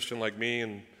seasoned Christian like me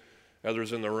and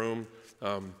others in the room,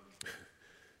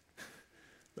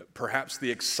 perhaps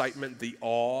the excitement, the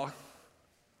awe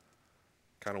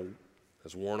kind of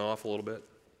has worn off a little bit.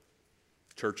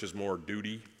 Church is more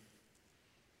duty.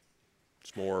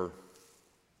 It's more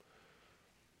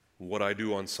what I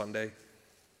do on Sunday.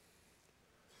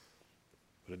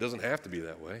 But it doesn't have to be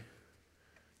that way. It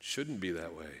shouldn't be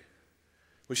that way.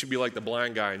 We should be like the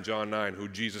blind guy in John 9 who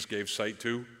Jesus gave sight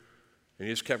to. And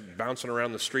he just kept bouncing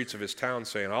around the streets of his town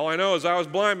saying, all I know is I was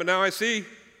blind, but now I see.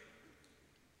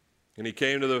 And he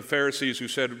came to the Pharisees who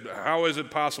said, how is it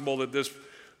possible that this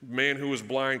man who was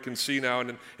blind can see now?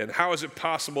 And how is it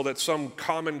possible that some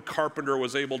common carpenter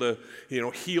was able to,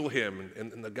 heal him?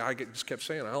 And the guy just kept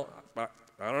saying, I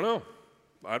don't know.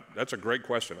 That's a great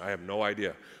question. I have no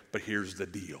idea. But here's the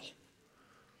deal.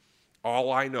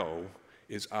 All I know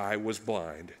is I was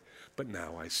blind, but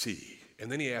now I see.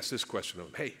 And then he asked this question of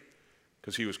him, hey,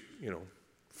 because he was,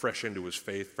 fresh into his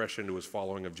faith, fresh into his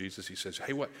following of Jesus. He says,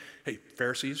 hey,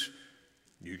 Pharisees,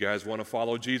 you guys want to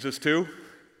follow Jesus too?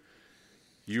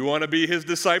 You want to be his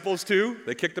disciples too?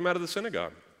 They kicked him out of the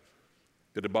synagogue.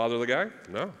 Did it bother the guy?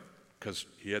 No, because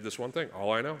he had this one thing.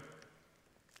 All I know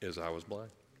is I was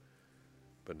blind,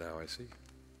 but now I see.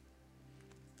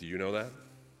 Do you know that?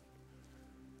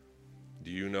 Do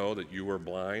you know that you were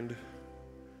blind,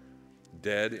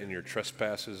 dead in your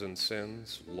trespasses and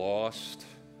sins, lost,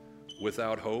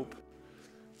 without hope?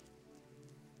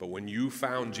 But when you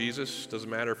found Jesus, doesn't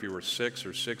matter if you were 6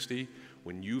 or 60,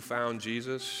 when you found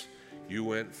Jesus, you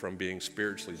went from being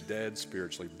spiritually dead,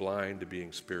 spiritually blind, to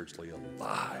being spiritually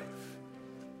alive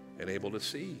and able to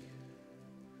see.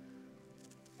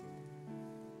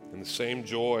 And the same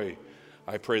joy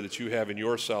I pray that you have in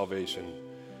your salvation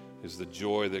is the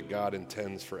joy that God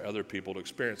intends for other people to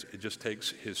experience. It just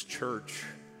takes his church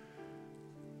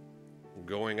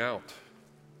going out.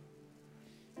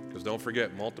 Because don't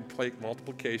forget,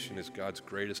 multiplication is God's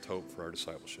greatest hope for our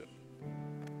discipleship.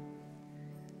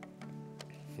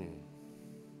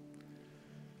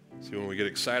 See, when we get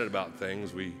excited about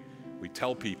things, we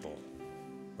tell people.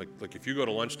 Like if you go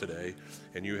to lunch today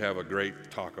and you have a great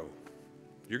taco,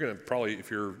 you're going to probably, if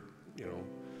you're,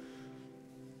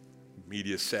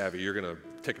 media savvy, you're going to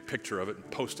take a picture of it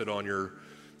and post it on your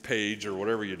page or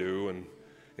whatever you do, and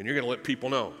you're going to let people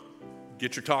know.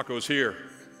 Get your tacos here.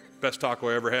 Best taco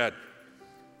I ever had.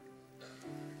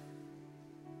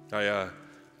 I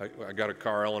got a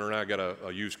car, Eleanor and I got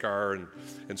a used car,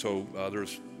 and so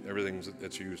there's everything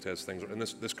that's used has things. And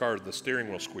this car, the steering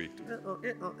wheel squeaked.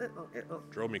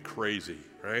 Drove me crazy,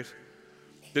 right?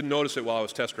 Didn't notice it while I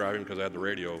was test driving because I had the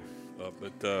radio up,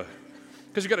 but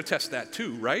because you got to test that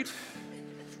too, right?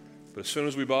 But as soon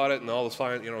as we bought it and all the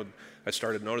signs, I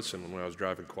started noticing when I was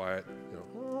driving quiet,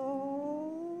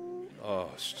 oh,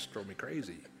 it just drove me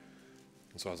crazy.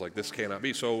 And so I was like, this cannot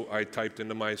be. So I typed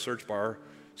into my search bar,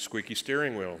 squeaky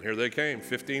steering wheel. Here they came,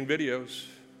 15 videos.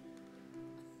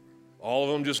 All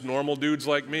of them just normal dudes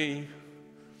like me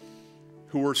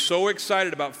who were so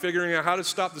excited about figuring out how to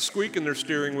stop the squeak in their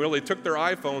steering wheel, they took their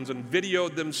iPhones and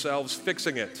videoed themselves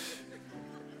fixing it.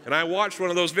 And I watched one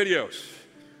of those videos.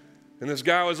 And this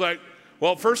guy was like,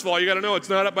 well, first of all, you got to know it's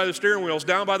not up by the steering wheel, it's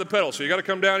down by the pedal. So you got to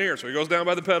come down here. So he goes down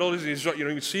by the pedal. He's you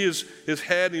can see his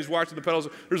head, and he's watching the pedals.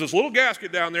 There's this little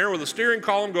gasket down there where the steering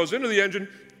column goes into the engine,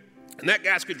 and that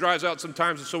gasket dries out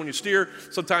sometimes. And so when you steer,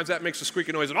 sometimes that makes a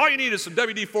squeaky noise. And all you need is some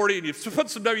WD-40, and you put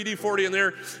some WD-40 in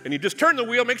there, and you just turn the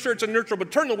wheel, make sure it's in neutral,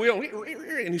 but turn the wheel.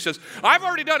 And he says, I've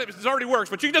already done it. It already works,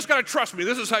 but you just got to trust me.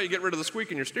 This is how you get rid of the squeak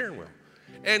in your steering wheel.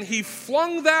 And he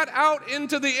flung that out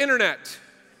into the internet.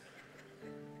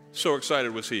 So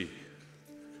excited was he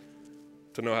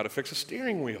to know how to fix a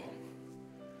steering wheel.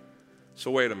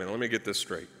 So wait a minute, let me get this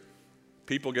straight.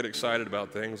 People get excited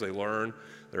about things, they learn,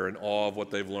 they're in awe of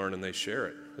what they've learned, and they share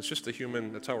it. It's just the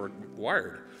human, that's how we're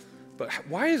wired. But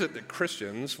why is it that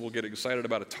Christians will get excited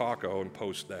about a taco and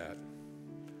post that?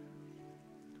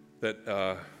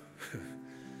 That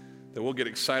we'll get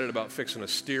excited about fixing a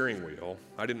steering wheel.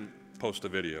 I didn't post a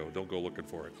video, don't go looking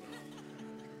for it.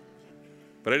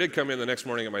 But I did come in the next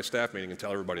morning at my staff meeting and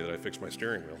tell everybody that I fixed my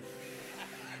steering wheel.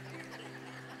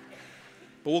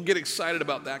 But we'll get excited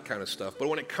about that kind of stuff. But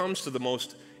when it comes to the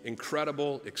most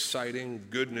incredible, exciting,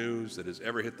 good news that has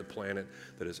ever hit the planet,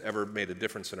 that has ever made a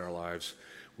difference in our lives,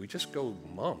 we just go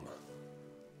mum.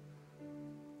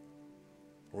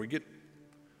 Or we get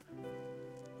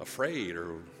afraid.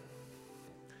 Or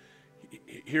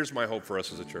here's my hope for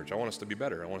us as a church. I want us to be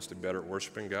better. I want us to be better at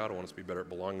worshiping God. I want us to be better at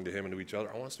belonging to Him and to each other.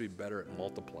 I want us to be better at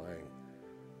multiplying.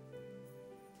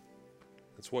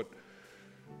 That's what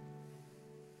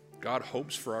God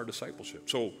hopes for our discipleship.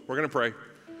 So we're going to pray.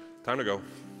 Time to go.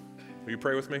 Will you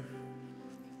pray with me?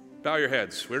 Bow your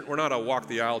heads. We're not a walk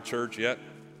the aisle church yet.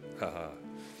 But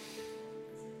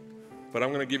I'm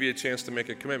going to give you a chance to make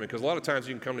a commitment, because a lot of times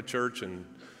you can come to church and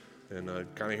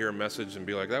kind of hear a message and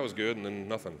be like, that was good, and then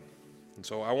nothing. And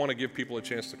so I want to give people a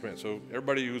chance to commit. So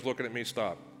everybody who's looking at me,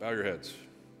 stop. Bow your heads.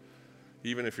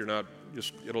 Even if you're not,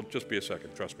 it'll just be a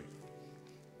second. Trust me.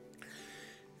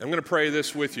 I'm going to pray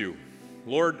this with you.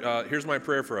 Lord, here's my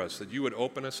prayer for us, that you would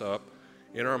open us up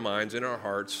in our minds, in our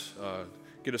hearts,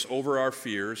 get us over our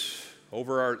fears,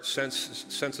 over our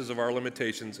senses of our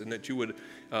limitations, and that you would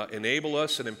enable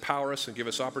us and empower us and give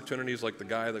us opportunities like the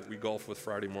guy that we golf with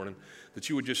Friday morning, that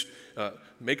you would just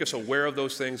make us aware of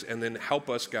those things and then help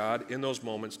us, God, in those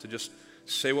moments to just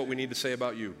say what we need to say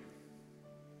about you,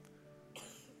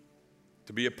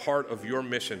 to be a part of your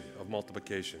mission of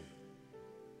multiplication.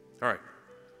 All right.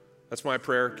 That's my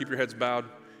prayer. Keep your heads bowed.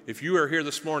 If you are here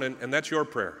this morning and that's your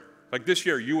prayer, like this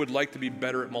year you would like to be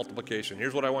better at multiplication,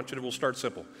 here's what I want you to do. We'll start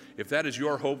simple. If that is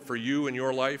your hope for you in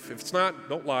your life, if it's not,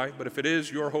 don't lie, but if it is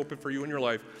your hope for you in your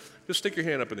life, just stick your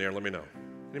hand up in the air and let me know.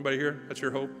 Anybody here? That's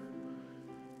your hope?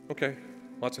 Okay.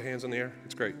 Lots of hands in the air.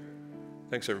 It's great.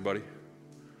 Thanks, everybody.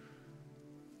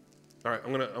 All right,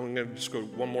 I'm gonna just go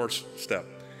one more step.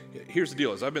 Here's the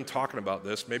deal. As I've been talking about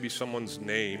this, maybe someone's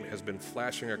name has been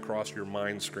flashing across your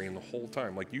mind screen the whole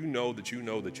time. Like you know that you're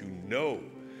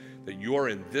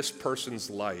in this person's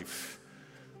life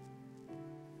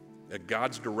at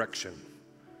God's direction.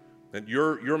 That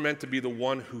you're meant to be the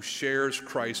one who shares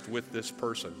Christ with this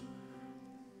person.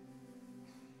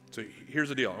 So here's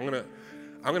the deal.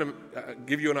 I'm gonna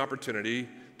give you an opportunity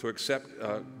to accept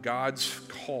God's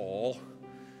call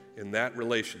in that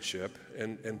relationship,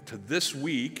 and to this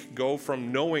week go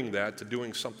from knowing that to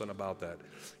doing something about that.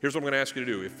 Here's what I'm going to ask you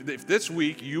to do. If this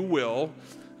week you will,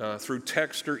 through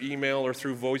text or email or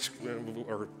through voice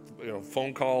or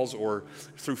phone calls or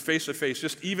through face-to-face,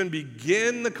 just even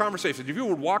begin the conversation. If you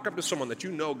would walk up to someone that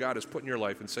you know God has put in your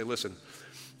life and say, listen,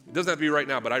 it doesn't have to be right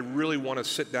now, but I really want to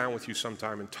sit down with you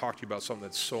sometime and talk to you about something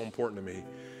that's so important to me.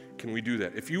 Can we do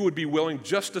that? If you would be willing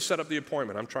just to set up the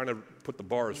appointment, I'm trying to put the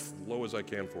bar as low as I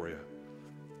can for you.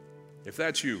 If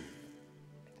that's you,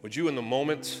 would you, in the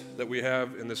moment that we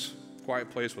have in this quiet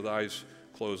place with eyes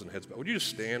closed and heads bowed, would you just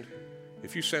stand?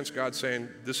 If you sense God saying,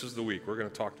 this is the week, we're going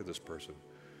to talk to this person.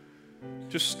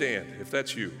 Just stand if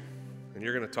that's you, and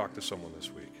you're going to talk to someone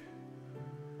this week.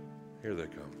 Here they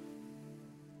come.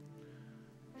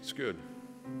 It's good.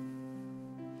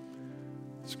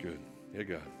 It's good. Yeah,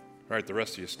 God. All right, the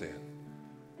rest of you stand.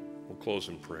 We'll close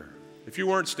in prayer. If you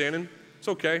weren't standing, it's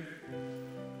okay.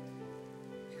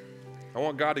 I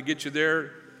want God to get you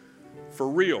there for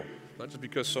real, not just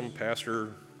because some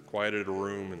pastor quieted a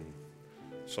room and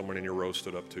someone in your row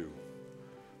stood up too.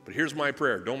 But here's my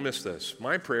prayer. Don't miss this.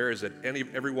 My prayer is that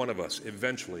every one of us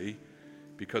eventually,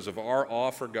 because of our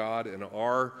awe for God and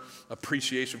our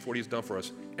appreciation for what He's done for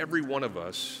us, every one of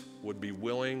us would be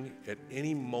willing at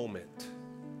any moment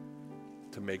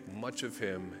to make much of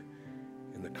Him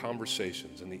in the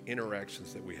conversations and the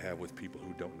interactions that we have with people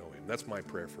who don't know Him. That's my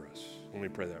prayer for us. Let me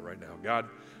pray that right now. God,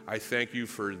 I thank you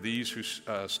for these who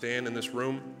stand in this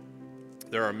room.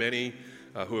 There are many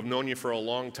who have known you for a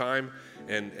long time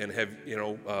and have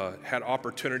had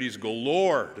opportunities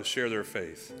galore to share their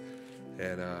faith.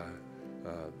 And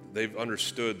they've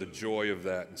understood the joy of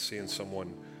that and seeing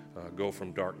someone go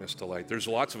from darkness to light. There's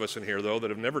lots of us in here, though, that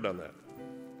have never done that.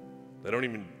 They don't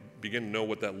even begin to know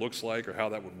what that looks like or how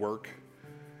that would work.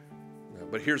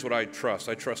 But here's what I trust.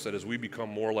 I trust that as we become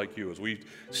more like you, as we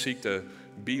seek to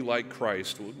be like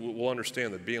Christ, we'll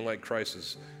understand that being like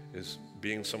Christ is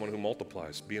being someone who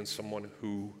multiplies, being someone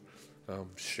who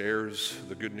shares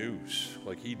the good news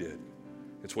like he did.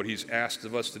 It's what he's asked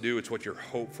of us to do. It's what your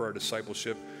hope for our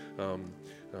discipleship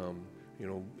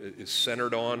is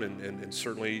centered on, and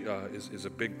certainly is a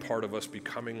big part of us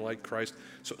becoming like Christ.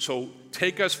 So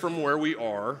take us from where we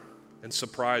are and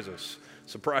surprise us.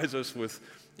 Surprise us with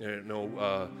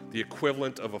the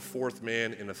equivalent of a fourth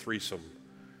man in a threesome.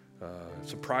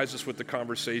 Surprise us with the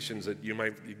conversations that you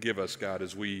might give us, God,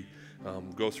 as we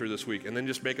go through this week. And then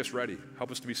just make us ready.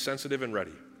 Help us to be sensitive and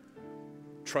ready.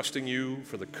 Trusting you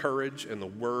for the courage and the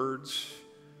words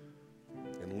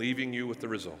and leaving you with the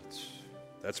results.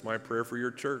 That's my prayer for your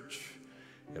church.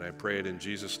 And I pray it in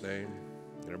Jesus' name.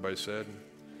 Everybody said,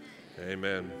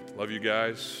 amen. Love you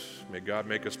guys. May God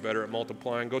make us better at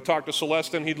multiplying. Go talk to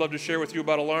Celestin. He'd love to share with you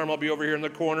about Alarm. I'll be over here in the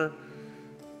corner.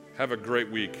 Have a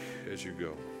great week as you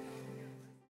go.